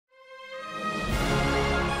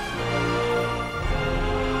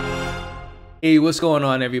Hey, what's going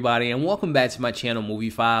on, everybody, and welcome back to my channel,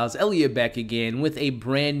 Movie Files. Elliot back again with a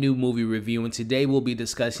brand new movie review, and today we'll be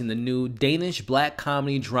discussing the new Danish Black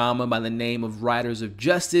Comedy Drama by the name of Riders of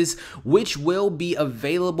Justice, which will be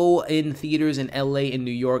available in theaters in LA and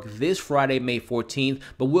New York this Friday, May 14th,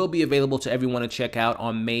 but will be available to everyone to check out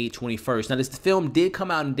on May 21st. Now, this film did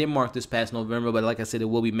come out in Denmark this past November, but like I said, it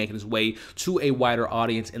will be making its way to a wider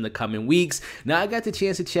audience in the coming weeks. Now, I got the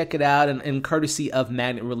chance to check it out, and courtesy of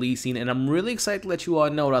Magnet Releasing, and I'm really excited to let you all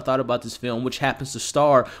know what I thought about this film, which happens to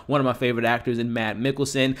star one of my favorite actors in Mads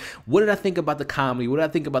Mikkelsen. What did I think about the comedy? What did I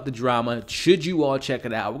think about the drama? Should you all check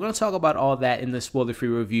it out? We're going to talk about all that in the spoiler-free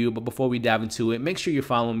review, but before we dive into it, make sure you're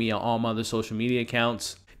following me on all my other social media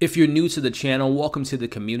accounts. If you're new to the channel, welcome to the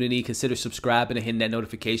community. Consider subscribing and hitting that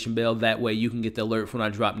notification bell. That way you can get the alert when I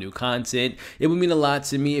drop new content. It would mean a lot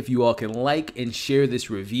to me if you all can like and share this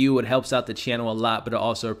review. It helps out the channel a lot, but I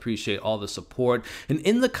also appreciate all the support. And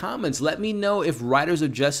in the comments, let me know if Riders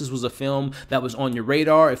of Justice was a film that was on your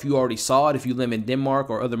radar, if you already saw it, if you live in Denmark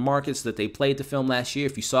or other markets that they played the film last year.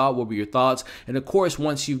 If you saw it, what were your thoughts? And of course,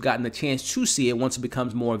 once you've gotten the chance to see it, once it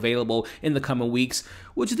becomes more available in the coming weeks,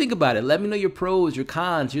 what'd you think about it? Let me know your pros, your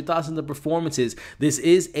cons, your thoughts on the performances. This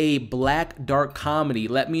is a black, dark comedy.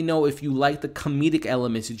 Let me know if you like the comedic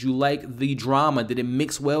elements. Did you like the drama? Did it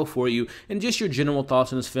mix well for you? And just your general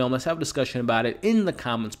thoughts on this film. Let's have a discussion about it in the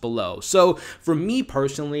comments below. So, for me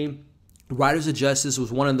personally, Riders of Justice was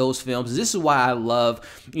one of those films. This is why I love,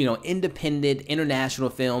 independent, international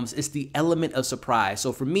films. It's the element of surprise.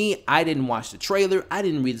 So for me, I didn't watch the trailer. I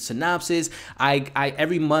didn't read the synopsis. I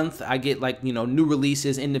every month I get new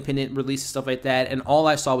releases, independent releases, stuff like that. And all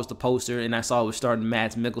I saw was the poster, and I saw it was starring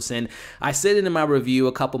Mads Mikkelsen. I said it in my review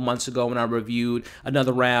a couple months ago when I reviewed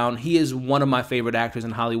Another Round. He is one of my favorite actors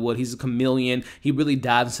in Hollywood. He's a chameleon. He really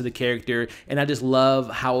dives into the character, and I just love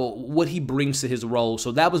what he brings to his role.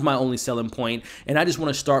 So that was my only selling point, and I just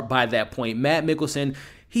want to start by that point. Mads Mikkelsen,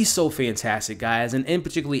 he's so fantastic, guys, and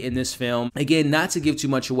particularly in this film. Again, not to give too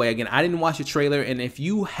much away. Again, I didn't watch the trailer, and if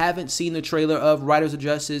you haven't seen the trailer of Riders of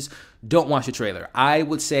Justice, don't watch the trailer. I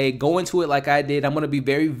would say go into it like I did. I'm going to be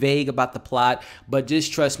very vague about the plot, but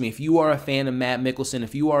just trust me, if you are a fan of Mads Mikkelsen,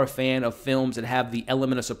 if you are a fan of films that have the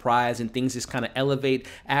element of surprise and things just kind of elevate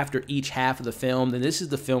after each half of the film, then this is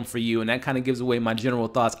the film for you, and that kind of gives away my general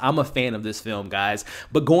thoughts. I'm a fan of this film, guys.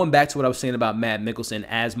 But going back to what I was saying about Mads Mikkelsen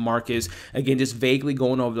as Markus, again, just vaguely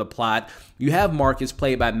going over the plot, you have Markus,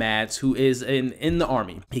 played by Mads, who is in the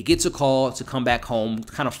army. He gets a call to come back home,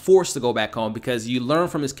 kind of forced to go back home, because you learn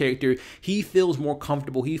from his character, he feels more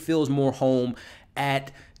comfortable, he feels more home at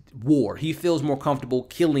war. He feels more comfortable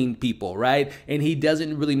killing people, right? And he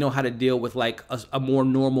doesn't really know how to deal with like a more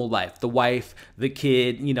normal life, the wife, the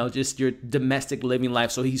kid, just your domestic living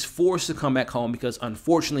life. So he's forced to come back home because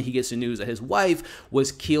unfortunately he gets the news that his wife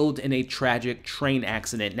was killed in a tragic train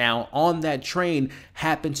accident. Now, on that train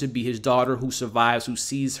happened to be his daughter, who survives, who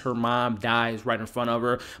sees her mom dies right in front of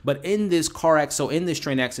her. But in this in this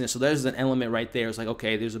train accident, so there's an element right there. It's like,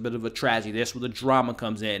 okay, there's a bit of a tragedy. That's where the drama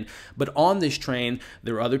comes in. But on this train,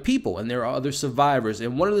 there are other people, and there are other survivors,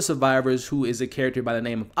 and one of the survivors, who is a character by the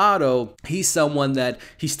name of Otto, he's someone that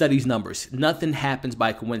he studies numbers. Nothing happens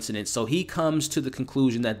by coincidence, so he comes to the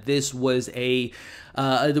conclusion that this was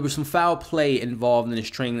there was some foul play involved in this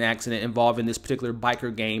train accident, involving this particular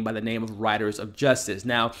biker gang by the name of Riders of Justice.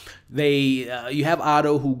 Now, you have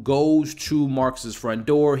Otto, who goes to Markus's front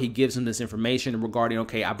door. He gives him this information regarding,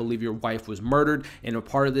 okay, I believe your wife was murdered in a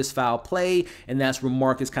part of this foul play, and that's where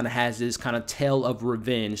Markus kind of has this kind of tale of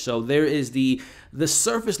revenge. So there is the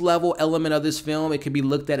surface level element of this film. It could be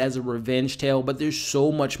looked at as a revenge tale, but there's so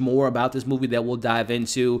much more about this movie that we'll dive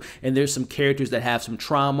into, and there's some characters that have some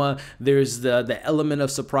trauma. There's the element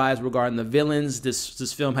of surprise regarding the villains.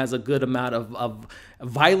 This film has a good amount of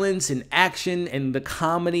violence and action and the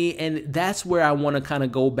comedy, and that's where I want to kind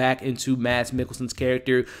of go back into Mads Mikkelsen's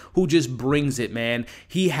character, who just brings it, man.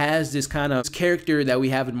 He has this kind of character that we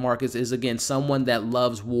have in Markus is, again, someone that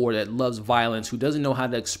loves war, that loves violence, who doesn't know how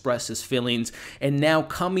to express his feelings, and now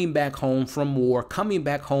coming back home from war, coming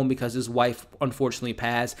back home because his wife unfortunately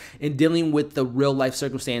passed, and dealing with the real life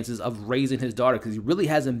circumstances of raising his daughter, because he really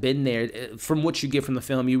hasn't been there. From what you get from the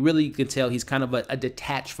film, you really can tell he's kind of a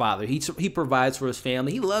detached father. He provides for his family.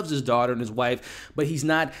 He loves his daughter and his wife, but he's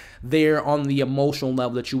not there on the emotional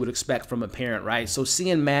level that you would expect from a parent, right? So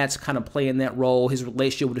seeing Mads kind of play in that role, his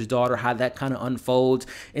relationship with his daughter, how that kind of unfolds,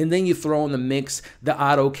 and then you throw in the mix the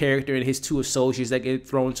Otto character and his two associates that get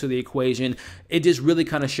thrown into the equation, it just really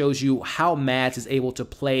kind of shows you how Mads is able to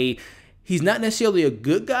play He's not necessarily a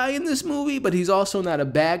good guy in this movie, but he's also not a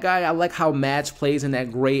bad guy. I like how Mads plays in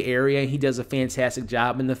that gray area. He does a fantastic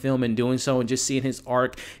job in the film in doing so, and just seeing his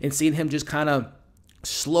arc and seeing him just kind of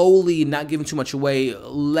slowly, not giving too much away,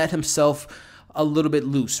 let himself a little bit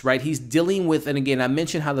loose, right? He's dealing with, and again, I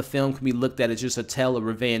mentioned how the film can be looked at as just a tale of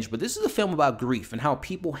revenge, but this is a film about grief and how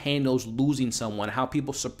people handle losing someone, how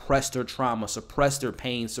people suppress their trauma, suppress their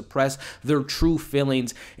pain, suppress their true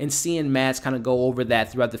feelings, and seeing Mads kind of go over that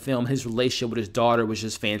throughout the film. His relationship with his daughter was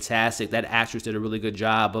just fantastic. That actress did a really good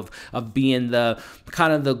job of being the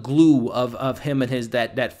kind of the glue of him and his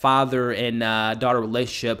that father and daughter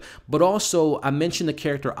relationship. But also, I mentioned the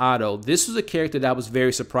character Otto. This was a character that I was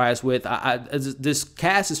very surprised with. This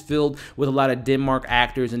cast is filled with a lot of Denmark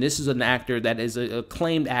actors, and this is an actor that is an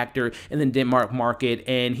acclaimed actor in the Denmark market,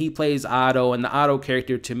 and he plays Otto, and the Otto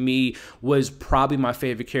character to me was probably my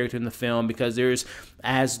favorite character in the film, because there's,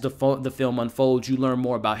 as the film unfolds, you learn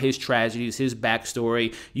more about his tragedies, his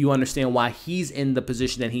backstory. You understand why he's in the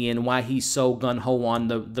position that he's in, why he's so gung-ho on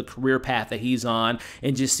the career path that he's on,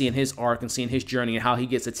 and just seeing his arc and seeing his journey and how he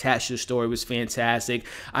gets attached to the story was fantastic.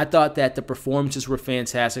 I thought that the performances were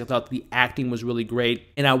fantastic. I thought the acting was really great,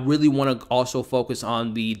 and I really want to also focus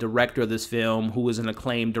on the director of this film, who is an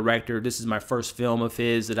acclaimed director. This is my first film of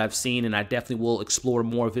his that I've seen, and I definitely will explore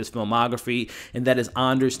more of his filmography, and that is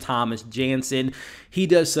Anders Thomas Jensen. He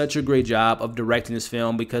does such a great job of directing this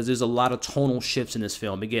film, because there's a lot of tonal shifts in this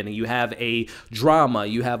film. Again, you have a drama,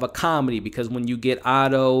 you have a comedy, because when you get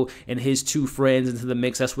Otto and his two friends into the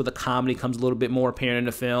mix, that's where the comedy comes a little bit more apparent in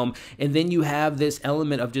the film. And then you have this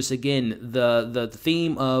element of just, again, the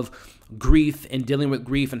theme of grief and dealing with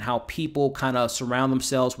grief, and how people kind of surround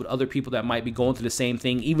themselves with other people that might be going through the same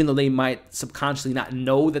thing, even though they might subconsciously not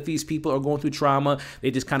know that these people are going through trauma.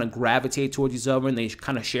 They just kind of gravitate towards each other, and they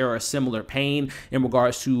kind of share a similar pain in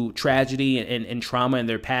regards to tragedy and trauma in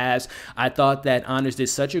their past. I thought that Anders did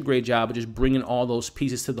such a great job of just bringing all those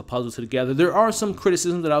pieces to the puzzle together. There are some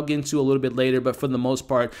criticisms that I'll get into a little bit later, but for the most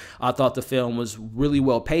part, I thought the film was really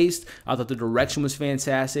well paced. I thought the direction was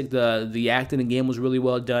fantastic. The acting, again, was really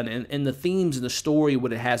well done, and the themes and the story,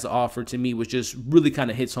 what it has to offer, to me was just really kind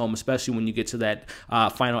of hits home, especially when you get to that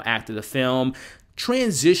final act of the film.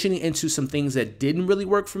 Transitioning into some things that didn't really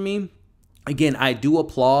work for me. Again, I do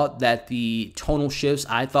applaud that the tonal shifts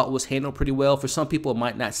I thought was handled pretty well. For some people, it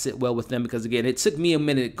might not sit well with them, because, again, it took me a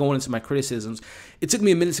minute going into my criticisms. It took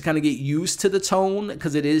me a minute to kind of get used to the tone,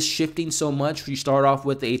 because it is shifting so much. You start off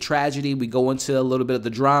with a tragedy, we go into a little bit of the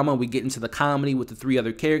drama, we get into the comedy with the three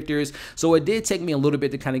other characters. So it did take me a little bit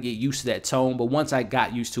to kind of get used to that tone, but once I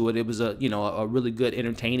got used to it, it was a really good,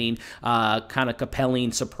 entertaining, kind of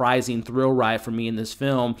compelling, surprising thrill ride for me in this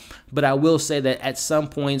film. But I will say that at some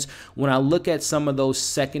points, when I look at some of those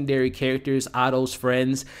secondary characters, Otto's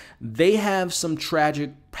friends, they have some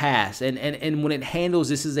tragic past, and when it handles,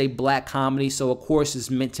 this is a black comedy, so of course it's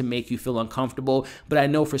meant to make you feel uncomfortable. But I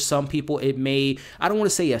know for some people it may, I don't want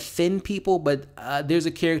to say offend people, but there's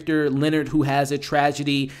a character, Leonard, who has a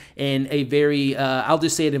tragedy and a very I'll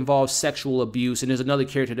just say it involves sexual abuse, and there's another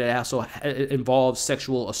character that also involves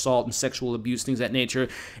sexual assault and sexual abuse, things of that nature.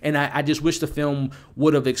 And I just wish the film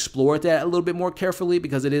would have explored that a little bit more carefully,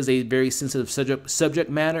 because it is a very sensitive subject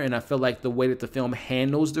matter, and I feel like the way that the film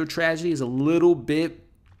handles their tragedy is a little bit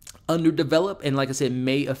underdeveloped, and like I said,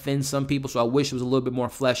 may offend some people. So I wish it was a little bit more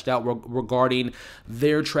fleshed out regarding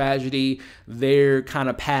their tragedy, their kind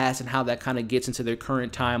of past, and how that kind of gets into their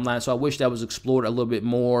current timeline. So I wish that was explored a little bit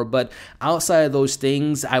more. But outside of those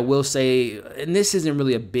things, I will say, and this isn't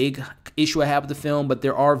really a big issue I have with the film, but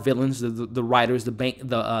there are villains, the writers,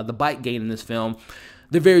 the bike gang in this film.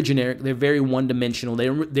 They're very generic. They're very one-dimensional.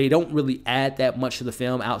 They don't really add that much to the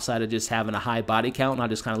film outside of just having a high body count, and I'll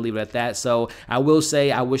just kind of leave it at that. So I will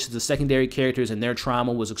say I wish the secondary characters and their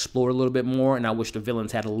trauma was explored a little bit more, and I wish the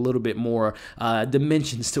villains had a little bit more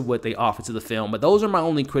dimensions to what they offer to the film. But those are my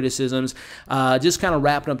only criticisms. Just kind of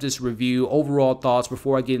wrapping up this review. Overall thoughts,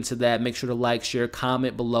 before I get into that, make sure to like, share,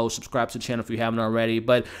 comment below, subscribe to the channel if you haven't already.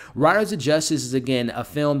 But Riders of Justice is, again, a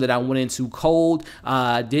film that I went into cold.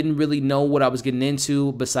 Didn't really know what I was getting into,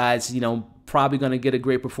 besides, probably going to get a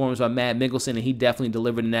great performance by Mads Mikkelsen, and he definitely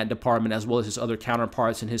delivered in that department, as well as his other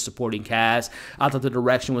counterparts and his supporting cast. I thought the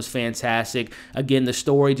direction was fantastic. Again, the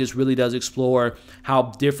story just really does explore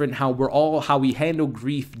how different, how we handle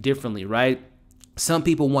grief differently, right? Some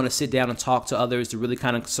people want to sit down and talk to others to really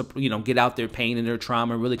kind of, get out their pain and their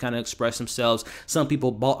trauma and really kind of express themselves. Some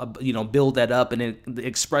people, build that up and then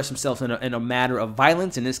express themselves in a matter of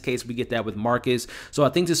violence. In this case, we get that with Markus. So I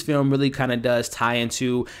think this film really kind of does tie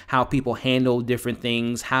into how people handle different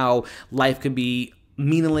things, how life can be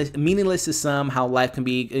meaningless to some, how life can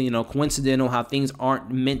be, you know, coincidental, how things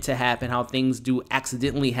aren't meant to happen, how things do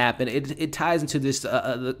accidentally happen. It ties into this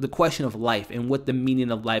the question of life and what the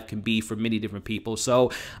meaning of life can be for many different people.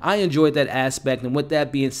 So I enjoyed that aspect, and with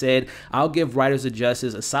that being said, I'll give Riders of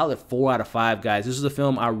Justice a solid 4 out of 5, guys. This is a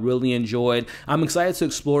film I really enjoyed. I'm excited to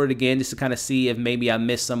explore it again, just to kind of see if maybe I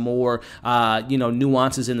missed some more you know,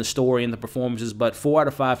 nuances in the story and the performances. But 4 out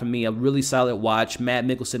of 5 for me, a really solid watch. Mads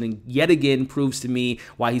Mikkelsen yet again proves to me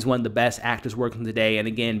why he's one of the best actors working today. And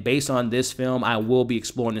again, based on this film, I will be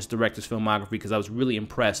exploring this director's filmography because I was really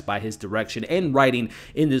impressed by his direction and writing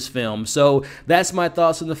in this film. So that's my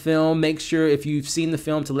thoughts on the film. Make sure if you've seen the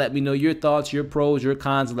film to let me know your thoughts, your pros, your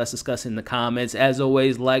cons, and let's discuss in the comments. As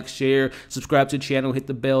always, like, share, subscribe to the channel, hit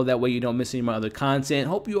the bell, that way you don't miss any of my other content.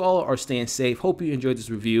 Hope you all are staying safe. Hope you enjoyed this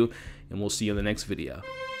review, and we'll see you in the next video.